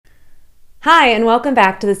Hi, and welcome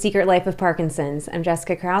back to The Secret Life of Parkinson's. I'm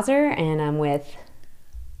Jessica Krauser, and I'm with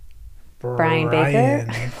Brian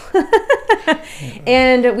Baker.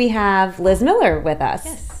 And we have Liz Miller with us.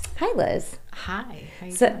 Yes. Hi, Liz. Hi. How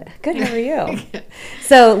you doing? Good, how are you?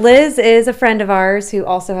 So Liz is a friend of ours who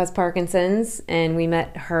also has Parkinson's, and we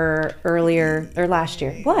met her last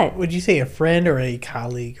year. What? Would you say a friend or a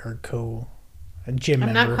colleague or a gym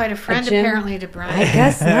member? I'm not quite a friend, apparently, to Brian. I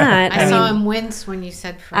guess not. I saw him wince when you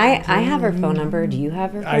said friend. I have her phone number. Do you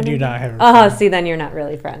have her phone I do number? not have her Oh, phone. see, then you're not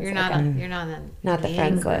really friends. You're not Okay. not the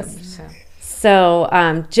friends group, list. So.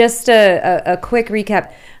 So just a quick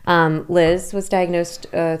recap. Liz was diagnosed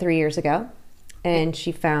 3 years ago, and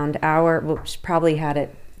she found she probably had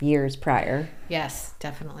it years prior. Yes,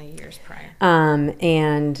 definitely years prior.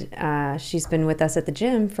 And she's been with us at the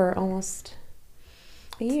gym for almost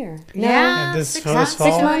a year. No? Yeah, this 6 fall- months, this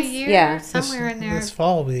fall? to a year, Yeah. somewhere in there. Next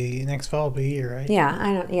fall will be a year, right? Yeah,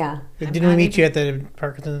 I don't. Yeah. Didn't we meet you at the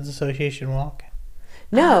Parkinson's Association walk?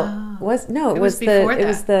 No, Oh. it was before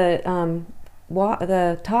the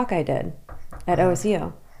talk I did at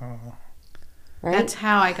OSU. Oh, Right? That's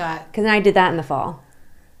how I got. Because I did that in the fall.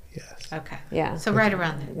 yes. Okay. Yeah. So right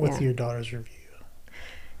around there. With Yeah. your daughter's review.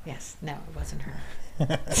 Yes. No, it wasn't her.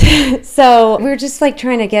 So we were just like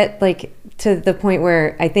trying to get like to the point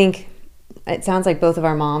where I think it sounds like both of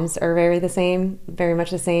our moms are very much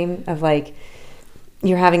the same of like,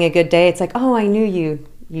 you're having a good day. It's like, oh, I knew you'd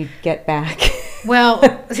get back. Well,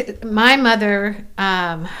 my mother,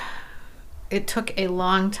 it took a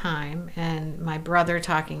long time, and my brother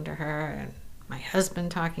talking to her and my husband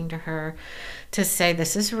talking to her to say,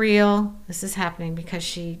 this is real, this is happening, because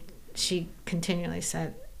she continually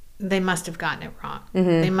said, they must have gotten it wrong.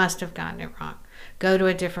 Mm-hmm. They must have gotten it wrong. Go to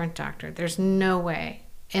a different doctor. There's no way.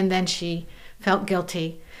 And then she felt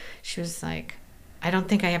guilty. She was like, I don't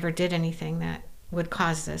think I ever did anything that would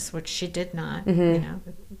cause this, which she did not. Mm-hmm. You know,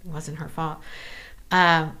 it wasn't her fault.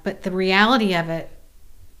 But the reality of it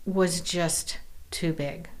was just too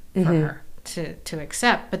big for Mm-hmm. her to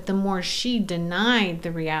accept. But the more she denied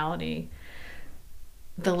the reality,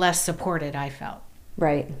 the less supported I felt.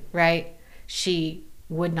 Right? She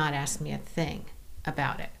would not ask me a thing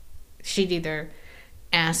about it. She'd either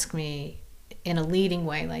ask me in a leading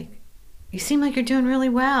way, like, you seem like you're doing really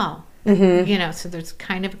well. Mm-hmm. You know, so there's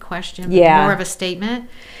kind of a question, but Yeah. more of a statement.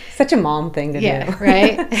 Such a mom thing to do. Yeah,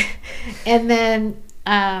 right? And then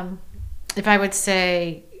if I would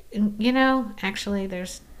say, you know, actually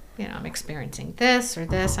there's, you know, I'm experiencing this or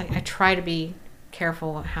this, I try to be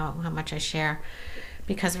careful how much I share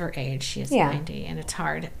because of her age. She is 90 and it's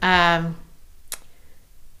hard.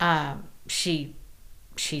 She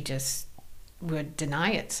just would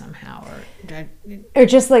deny it somehow, Or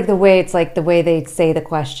just like the way they say the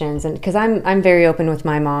questions, and because I'm very open with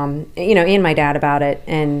my mom, you know, and my dad about it,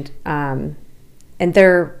 and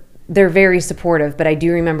they're very supportive. But I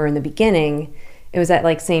do remember in the beginning, it was that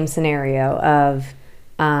like same scenario of,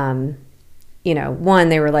 you know, one,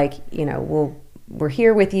 they were like, you know, we're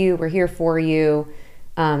here with you, we're here for you,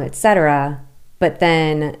 etc. But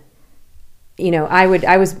then, you know, I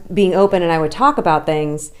was being open and I would talk about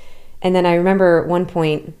things. And then I remember at one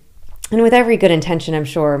point, and with every good intention, I'm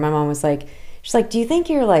sure, my mom was like, she's like, do you think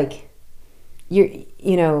you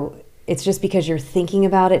know, it's just because you're thinking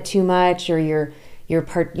about it too much, or you're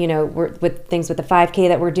part, you know, with things with the 5K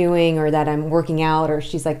that we're doing, or that I'm working out, or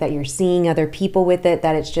she's like that you're seeing other people with it,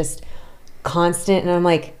 that it's just constant. And I'm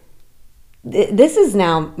like, this is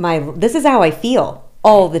how I feel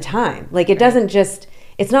all the time. Like, it doesn't just,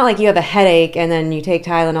 it's not like you have a headache and then you take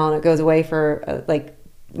Tylenol and it goes away for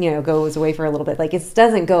goes away for a little bit. Like, it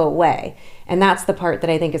doesn't go away. And that's the part that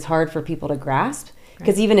I think is hard for people to grasp.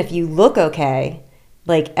 Because even if you look okay,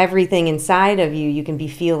 like, everything inside of you can be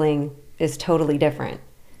feeling is totally different.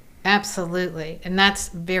 Absolutely. And that's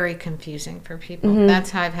very confusing for people. Mm-hmm.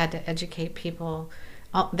 That's how I've had to educate people.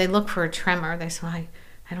 They look for a tremor. They say, I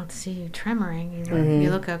don't see you tremoring. You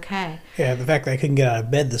look okay. Yeah, the fact that I couldn't get out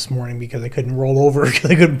of bed this morning because I couldn't roll over because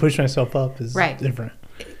I couldn't push myself up is different.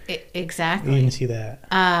 Exactly. You didn't see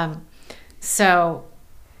that. So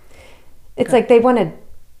it's like they want to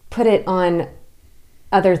put it on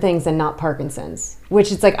other things and not Parkinson's,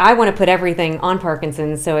 which it's like, I want to put everything on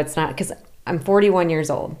Parkinson's, so it's not, because I'm 41 years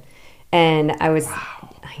old, and I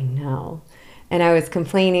know, and I was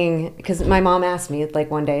complaining because my mom asked me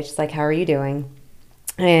like one day, she's like, how are you doing?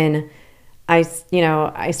 And I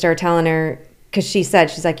started telling her, because she's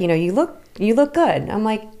like, you know, you look good. I'm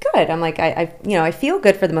like, good. I'm like, I feel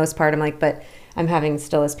good for the most part. I'm like, but I'm having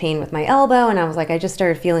still this pain with my elbow. And I was like, I just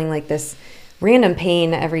started feeling like this random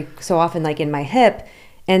pain every so often, like in my hip.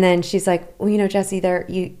 And then she's like, well, you know, Jesse,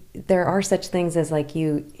 there are such things as like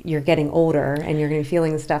you're getting older and you're going to be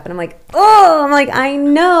feeling this stuff. And I'm like, I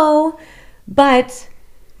know, but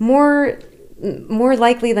more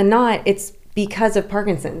likely than not, it's because of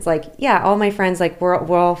Parkinson's. Like, yeah, all my friends, like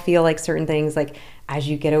we'll all feel like certain things. Like as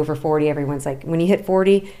you get over 40, everyone's like, when you hit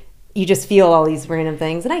 40, you just feel all these random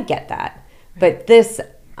things. And I get that. But this,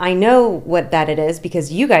 I know what that it is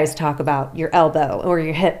because you guys talk about your elbow or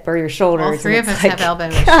your hip or your shoulders. All three of us have elbow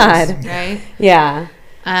issues, right? Yeah.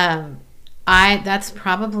 That's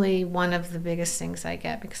probably one of the biggest things I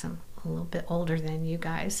get because I'm a little bit older than you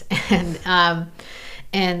guys. And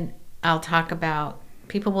I'll talk about,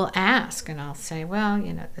 people will ask and I'll say, well,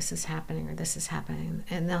 you know, this is happening or this is happening.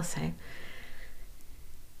 And they'll say,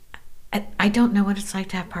 I don't know what it's like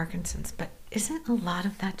to have Parkinson's, but isn't a lot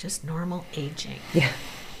of that just normal aging? Yeah.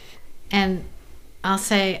 And I'll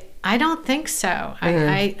say, I don't think so.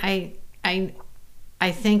 Mm-hmm.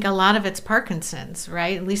 I think a lot of it's Parkinson's,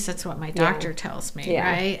 right? At least that's what my doctor tells me,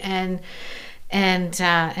 right? And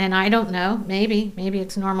I don't know. Maybe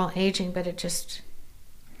it's normal aging, but it just,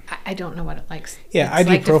 I don't know what it likes. Yeah,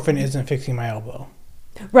 ibuprofen isn't fixing my elbow,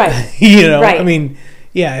 right? You know, right. I mean,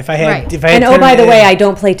 yeah. If I had, and by the way, I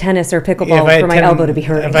don't play tennis or pickleball for my elbow to be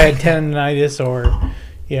hurting. If I had tendonitis or,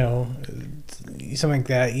 you know, something like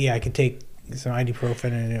that, yeah, I could take some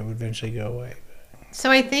ibuprofen and it would eventually go away.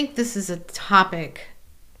 So I think this is a topic,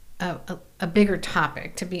 a bigger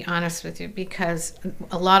topic, to be honest with you, because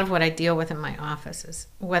a lot of what I deal with in my office is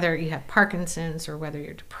whether you have Parkinson's or whether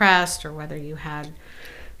you're depressed or whether you had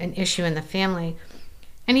an issue in the family,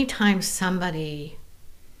 anytime somebody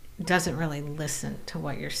doesn't really listen to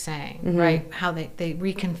what you're saying, mm-hmm. right? How they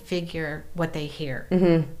reconfigure what they hear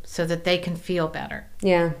mm-hmm. so that they can feel better.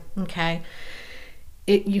 Yeah. Okay.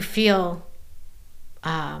 You feel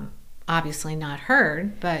obviously not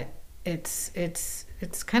heard, but it's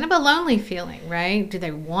kind of a lonely feeling, right? Do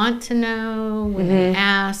they want to know when mm-hmm. they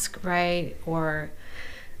ask, right? Or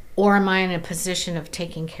am I in a position of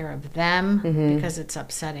taking care of them mm-hmm. because it's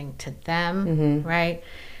upsetting to them, mm-hmm. right?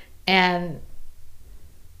 And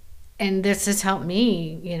this has helped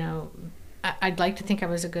me, you know. I'd like to think I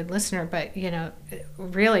was a good listener, but you know,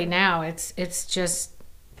 really now it's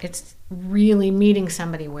really meeting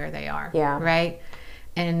somebody where they are, right?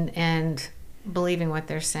 And believing what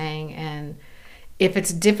they're saying. And if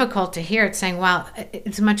it's difficult to hear, it's saying, wow,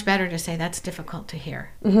 it's much better to say that's difficult to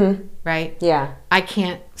hear, mm-hmm. right? Yeah. I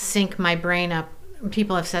can't sync my brain up.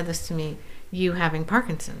 People have said this to me, you having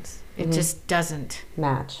Parkinson's. It mm-hmm. just doesn't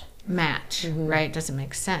match, mm-hmm. right? It doesn't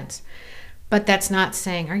make sense. But that's not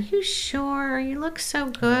saying, are you sure? You look so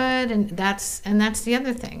good. And that's the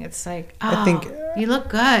other thing. It's like, I think you look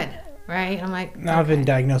good. Right? I'm like, now, okay. I've been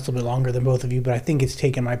diagnosed a little bit longer than both of you, but I think it's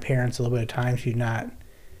taken my parents a little bit of time to not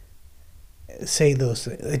say those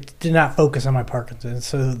things, to not focus on my Parkinson's.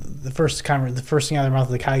 So the first thing out of their mouth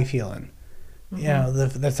is like, how you feeling? Mm-hmm. You know,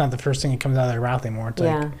 that's not the first thing that comes out of their mouth anymore. It's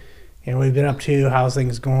like, you know, what have you been up to? How's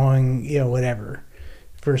things going? You know, whatever.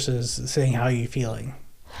 Versus saying, how are you feeling?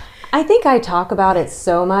 I think I talk about it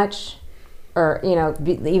so much, or, you know,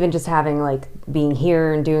 even just having like being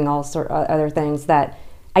here and doing all sort of other things that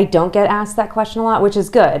I don't get asked that question a lot, which is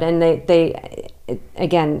good. And I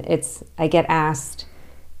get asked,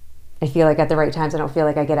 I feel like at the right times. I don't feel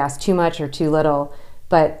like I get asked too much or too little.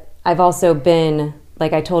 But I've also been,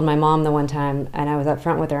 like I told my mom the one time, and I was up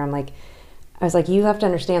front with her, I was like, you have to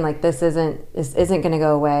understand, like, this isn't going to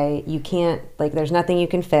go away. You can't, like, there's nothing you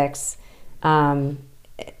can fix.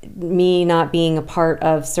 Me not being a part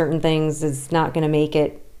of certain things is not going to make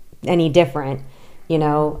it any different, you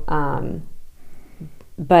know.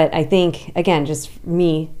 But I think, again, just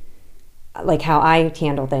me, like how I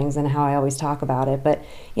handle things and how I always talk about it. But,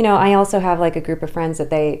 you know, I also have like a group of friends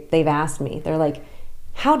that they've asked me. They're like,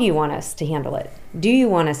 how do you want us to handle it? Do you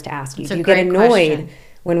want us to ask you? Do you get annoyed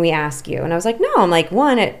when we ask you? And I was like, no. I'm like,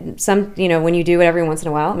 one, when you do it every once in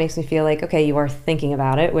a while, it makes me feel like, okay, you are thinking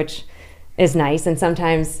about it, which is nice. And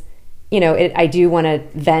sometimes, you know, I do want to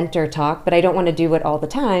vent or talk, but I don't want to do it all the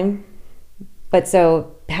time. But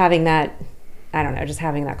so having that, I don't know, just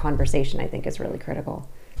having that conversation, I think, is really critical.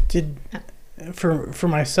 For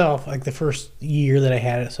myself, like the first year that I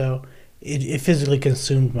had it, so it physically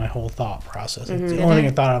consumed my whole thought process. Mm-hmm. It's the only thing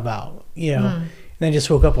I thought about, you know. Mm-hmm. And then I just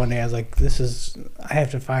woke up one day, I was like, I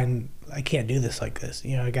can't do this like this.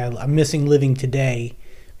 You know, I'm missing living today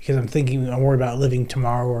because I'm worried about living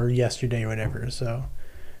tomorrow or yesterday or whatever. So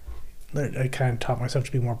I kind of taught myself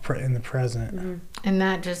to be more in the present. Mm-hmm. And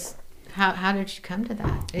that just... How did you come to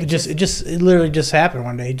that? It literally just happened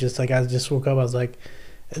one day. Just like I just woke up, I was like,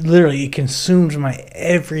 it consumed my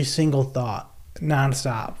every single thought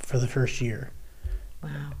nonstop for the first year,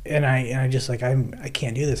 Wow. And I just like, I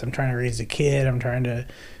can't do this. I'm trying to raise a kid. I'm trying to,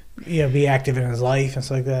 be active in his life and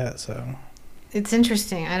stuff like that. So it's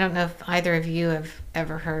interesting. I don't know if either of you have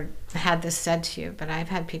ever had this said to you, but I've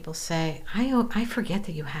had people say, I forget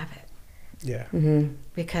that you have it. Yeah. Mm-hmm.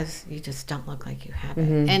 Because you just don't look like you have it.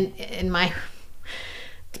 And in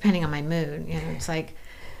depending on my mood, it's like,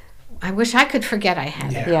 I wish I could forget I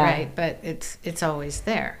had it, right? But it's always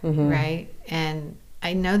there, right? And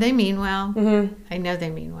I know they mean well. I know they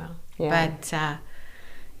mean well. Yeah. But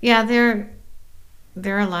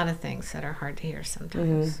there are a lot of things that are hard to hear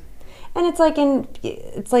sometimes. And it's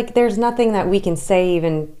like there's nothing that we can say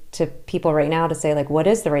even to people right now to say like, what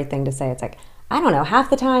is the right thing to say? It's like, I don't know. Half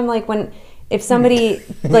the time, like if somebody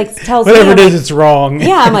like tells me whatever it is, it's wrong.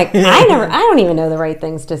 Yeah, I'm like, I don't even know the right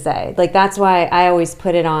things to say. Like that's why I always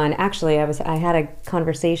put it on. Actually, I had a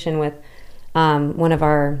conversation with one of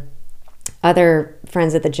our other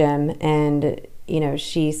friends at the gym, and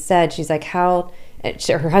she said, she's like, how.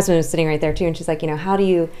 Her husband was sitting right there too, and she's like, how do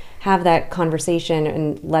you have that conversation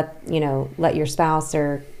and let your spouse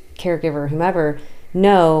or caregiver or whomever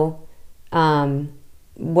know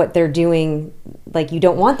what they're doing, like you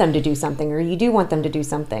don't want them to do something or you do want them to do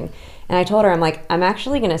something. And I told her, I'm like, I'm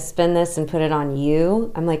actually going to spin this and put it on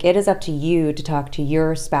you. I'm like, it is up to you to talk to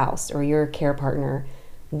your spouse or your care partner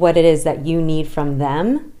what it is that you need from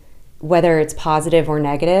them, whether it's positive or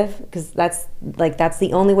negative, because that's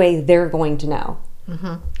the only way they're going to know.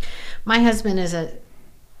 My husband is a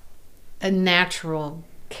natural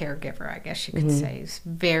caregiver, I guess you could say. He's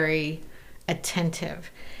very attentive,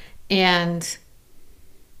 and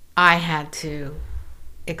I had to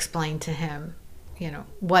explain to him,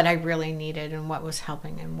 what I really needed and what was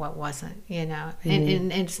helping and what wasn't,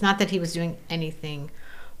 and it's not that he was doing anything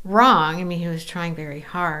wrong. I mean, he was trying very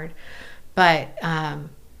hard, but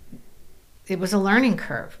it was a learning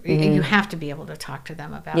curve. You have to be able to talk to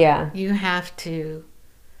them about it. You have to,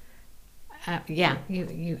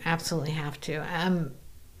 you absolutely have to.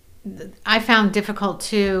 I found difficult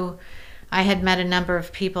too. I had met a number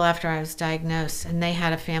of people after I was diagnosed, and they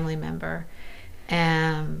had a family member,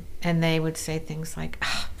 and they would say things like,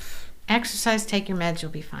 exercise, take your meds,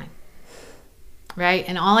 you'll be fine. Right?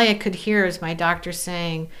 And all I could hear is my doctor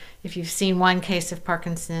saying, if you've seen one case of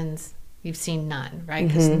Parkinson's, you've seen none, right?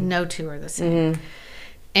 Because no two are the same.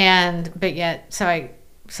 But yet,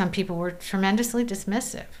 some people were tremendously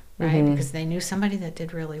dismissive, right? Because they knew somebody that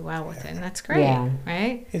did really well with it, and that's great,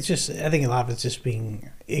 right? It's just, I think a lot of it's just being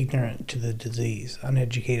ignorant to the disease,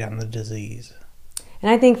 uneducated on the disease.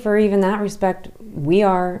 And I think for even that respect, we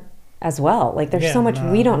are as well. Like there's so much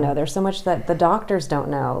we don't know. There's so much that the doctors don't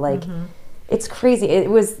know. Like it's crazy. It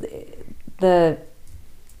was I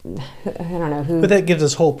don't know who. But that gives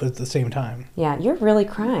us hope at the same time. Yeah, you're really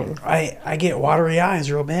crying. I get watery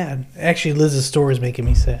eyes real bad. Actually, Liz's story is making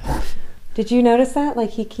me sad. Did you notice that? Like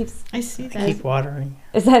he keeps. I see that. I keep watering.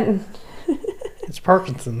 Is that? It's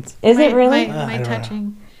Parkinson's. Is it really? Am I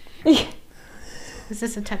touching? Is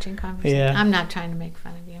this a touching conversation? Yeah. I'm not trying to make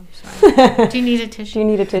fun of you. I'm sorry. Do you need a tissue? Do you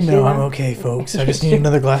need a tissue? No, I'm okay, folks. I just need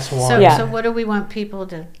another glass of water. So what do we want people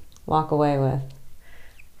to walk away with?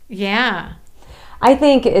 Yeah. I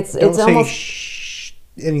think it's almost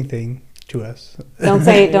anything to us. Don't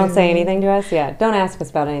say anything to us. Yeah, don't ask us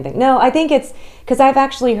about anything. No, I think it's because I've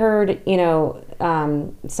actually heard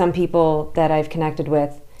some people that I've connected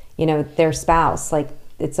with, their spouse, like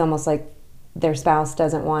it's almost like their spouse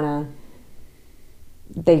doesn't want to.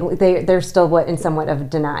 They're still in somewhat of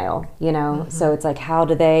denial, So it's like, how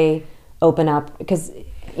do they open up? Because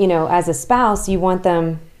as a spouse, you want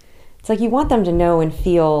them. It's like you want them to know and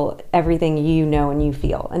feel everything you know and you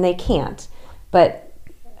feel, and they can't. But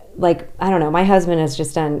like, I don't know, my husband has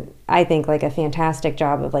just done, I think, like a fantastic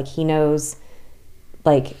job of like, he knows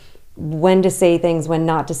like when to say things, when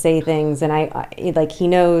not to say things. And I like, he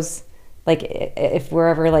knows like if we're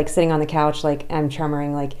ever like sitting on the couch, like I'm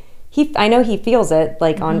tremoring, like I know he feels it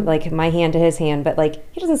like on like my hand to his hand, but like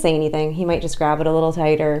he doesn't say anything. He might just grab it a little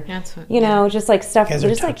tighter, just like stuff. You guys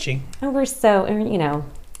are touching. Like, oh, we're so,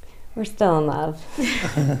 we're still in love.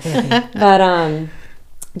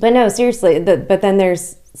 But no, seriously. But then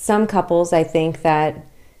there's some couples, I think, that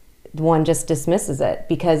one just dismisses it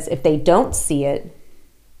because if they don't see it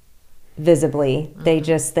visibly, they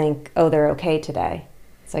just think, oh, they're okay today.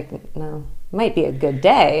 It's like, no, it might be a good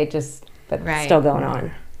day, but it's still going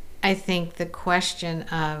on. I think the question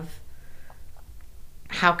of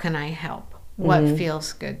how can I help? What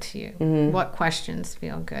feels good to you? What questions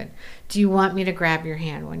feel good? Do you want me to grab your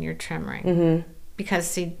hand when you're tremoring? Because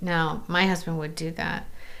see, now my husband would do that,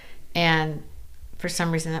 and for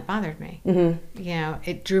some reason that bothered me.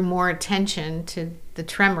 It drew more attention to the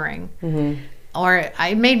tremoring or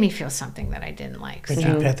it made me feel something that I didn't like. But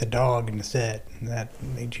you pet the dog instead, and that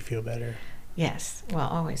made you feel better. Yes. Well,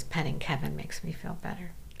 always petting Kevin makes me feel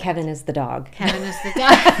better. Kevin is the dog. Kevin is the dog.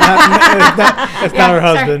 That's not her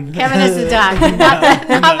husband. Sorry. Kevin is the dog,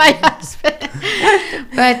 not my husband.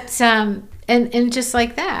 But and just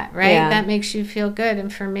like that, right? Yeah. That makes you feel good.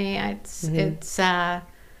 And for me, it's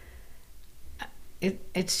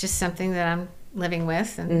just something that I'm living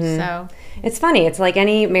with, and so it's funny. It's like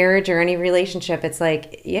any marriage or any relationship. It's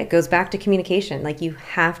like it goes back to communication. Like you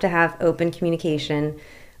have to have open communication.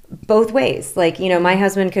 Both ways. Like, my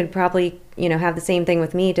husband could probably, have the same thing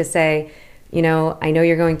with me to say, I know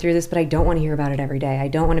you're going through this, but I don't want to hear about it every day. I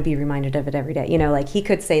don't want to be reminded of it every day. Like he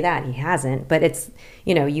could say that. He hasn't, but it's,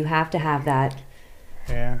 you have to have that.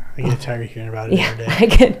 Yeah. I get tired of hearing about it every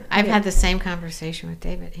day. I've had the same conversation with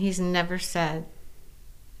David. He's never said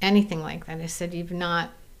anything like that. I said, you've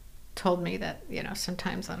not told me that,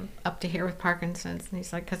 sometimes I'm up to here with Parkinson's, and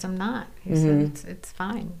he's like, because I'm not. He said, it's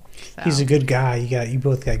fine. So. He's a good guy. You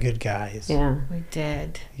both got good guys. Yeah, we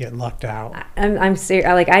did. You got lucked out. I'm serious.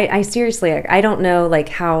 Like I seriously, I don't know, like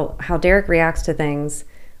how Derek reacts to things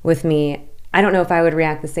with me. I don't know if I would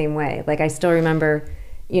react the same way. Like I still remember,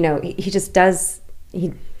 he just does.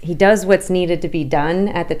 He does what's needed to be done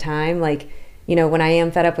at the time. Like. When I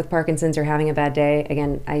am fed up with Parkinson's or having a bad day,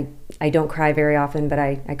 again, I don't cry very often, but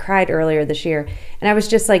I cried earlier this year. And I was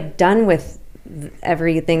just like done with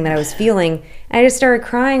everything that I was feeling. And I just started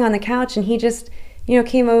crying on the couch, and he just,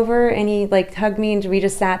 came over and he like hugged me, and we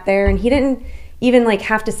just sat there, and he didn't even like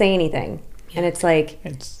have to say anything. And it's like,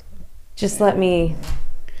 just let me.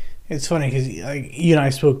 It's funny because like, you and I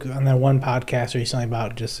spoke on that one podcast recently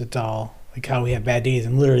about just it's all. Like how we have bad days,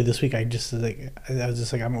 and literally this week I was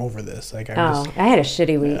just like I'm over this. Like I had a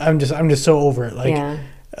shitty week. I'm just so over it. Like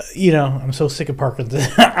I'm so sick of Parkinson's.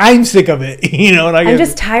 I'm sick of it. And I'm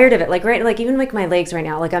just tired of it. Like right, like even like my legs right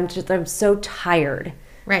now. Like I'm so tired.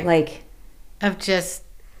 Right. Like of just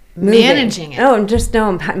managing it. Oh,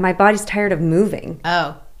 my body's tired of moving.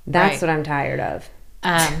 Oh, that's what I'm tired of.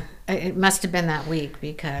 It must have been that week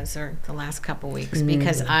or the last couple weeks,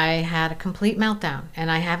 because I had a complete meltdown, and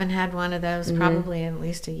I haven't had one of those probably in at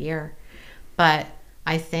least a year. But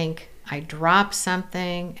I think I dropped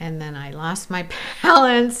something, and then I lost my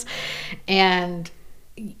balance, and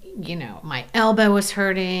my elbow was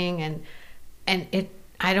hurting, and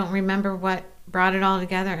I don't remember what brought it all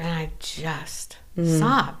together, and I just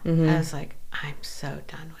sobbed. I was like, I'm so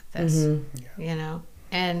done with this,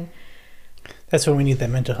 and that's when we need that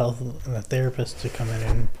mental health and the therapist to come in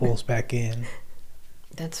and pull us back in.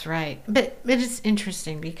 That's right. But it's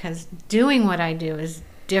interesting because doing what I do is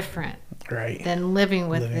different than living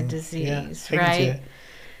with the disease, right?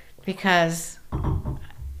 Because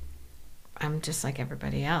I'm just like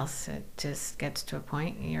everybody else. It just gets to a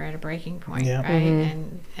point and you're at a breaking point, right?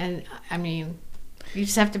 And I mean, you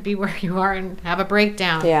just have to be where you are and have a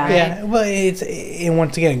breakdown. Yeah. Right? Yeah. Well, and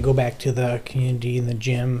once again, go back to the community and the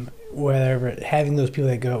gym. Whatever, having those people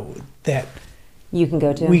that you can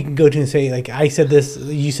go to, we can go to and say, like, I said this,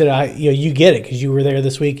 you said, you get it because you were there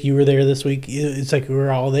this week. It's like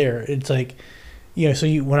we're all there. It's like, so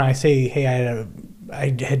when I say, hey,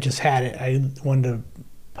 I had just had it, I wanted to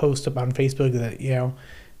post up on Facebook that,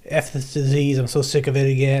 F this disease, I'm so sick of it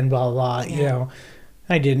again, blah, blah, blah,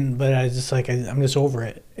 I didn't, but I was just like, I'm just over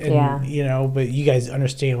it. And, but you guys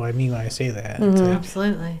understand what I mean when I say that. Mm-hmm. Like,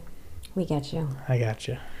 absolutely. We get you. I got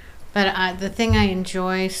you. But the thing I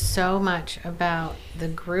enjoy so much about the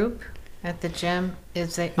group at the gym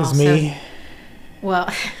is they also... me. Well,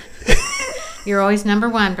 you're always number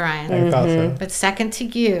one, Brian. I thought so. But second to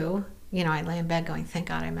you, I lay in bed going, thank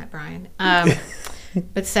God I met Brian.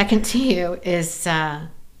 But second to you is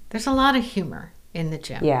there's a lot of humor in the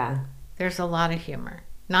gym. Yeah. There's a lot of humor.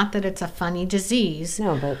 Not that it's a funny disease.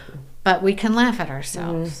 No, but we can laugh at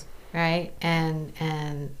ourselves, right?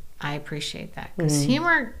 And I appreciate that because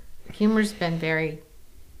humor's been very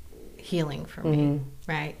healing for me,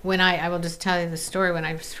 right? When I will just tell you the story. When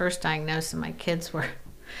I was first diagnosed and my kids were,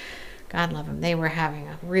 God love them, they were having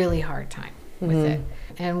a really hard time with it.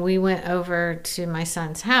 And we went over to my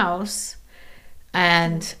son's house,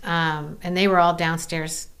 and they were all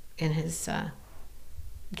downstairs in his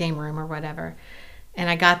game room or whatever. And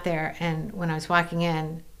I got there, and when I was walking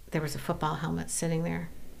in, there was a football helmet sitting there.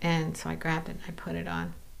 And so I grabbed it and I put it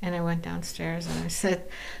on. And I went downstairs and I said,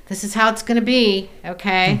 this is how it's going to be,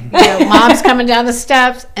 okay? Mom's coming down the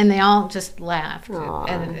steps. And they all just laughed. Aww.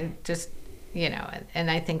 And it just, and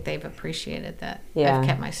I think they've appreciated that. Yeah. I've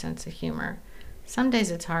kept my sense of humor. Some days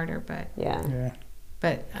it's harder, but... Yeah.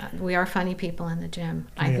 But we are funny people in the gym,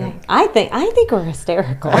 I think. I think we're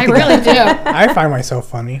hysterical. I really do. I find myself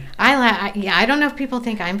funny. I don't know if people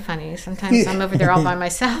think I'm funny. Sometimes I'm over there all by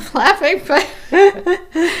myself laughing, but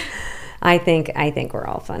I think we're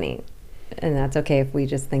all funny. And that's okay if we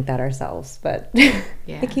just think that ourselves, but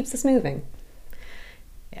it keeps us moving.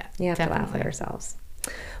 Yeah. You have definitely. to laugh at ourselves.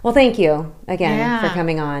 Well, thank you again for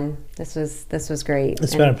coming on. This was great.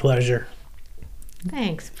 It's been a pleasure.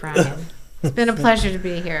 Thanks, Brian. It's been a pleasure to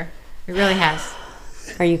be here. It really has.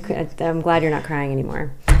 I'm glad you're not crying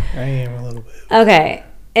anymore. I am a little bit. Okay.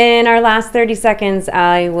 In our last 30 seconds,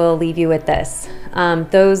 I will leave you with this.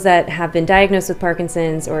 Those that have been diagnosed with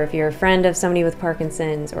Parkinson's, or if you're a friend of somebody with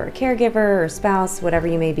Parkinson's, or a caregiver or spouse, whatever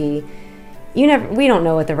you may be, we don't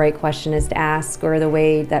know what the right question is to ask, or the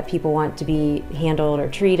way that people want to be handled or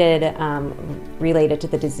treated related to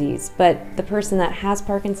the disease. But the person that has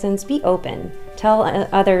Parkinson's, be open. Tell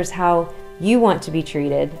others how you want to be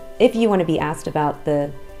treated, if you want to be asked about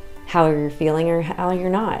how you're feeling or how you're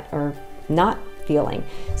not, or not feeling.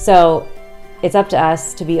 So it's up to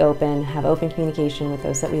us to be open, have open communication with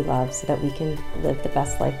those that we love, so that we can live the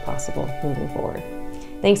best life possible moving forward.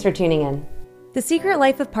 Thanks for tuning in. The Secret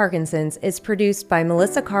Life of Parkinson's is produced by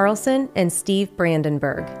Melissa Carlson and Steve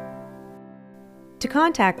Brandenburg. To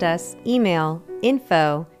contact us, email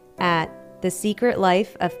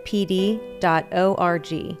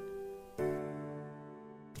info@thesecretlifeofpd.org.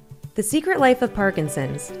 The Secret Life of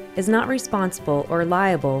Parkinson's is not responsible or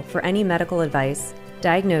liable for any medical advice,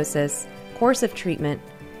 diagnosis, course of treatment,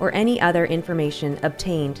 or any other information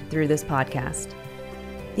obtained through this podcast.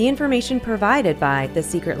 The information provided by The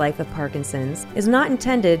Secret Life of Parkinson's is not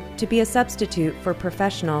intended to be a substitute for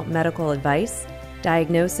professional medical advice,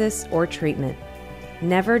 diagnosis, or treatment.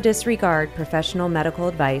 Never disregard professional medical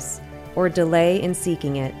advice or delay in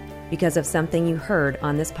seeking it because of something you heard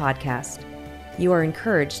on this podcast. You are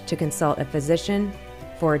encouraged to consult a physician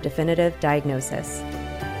for a definitive diagnosis.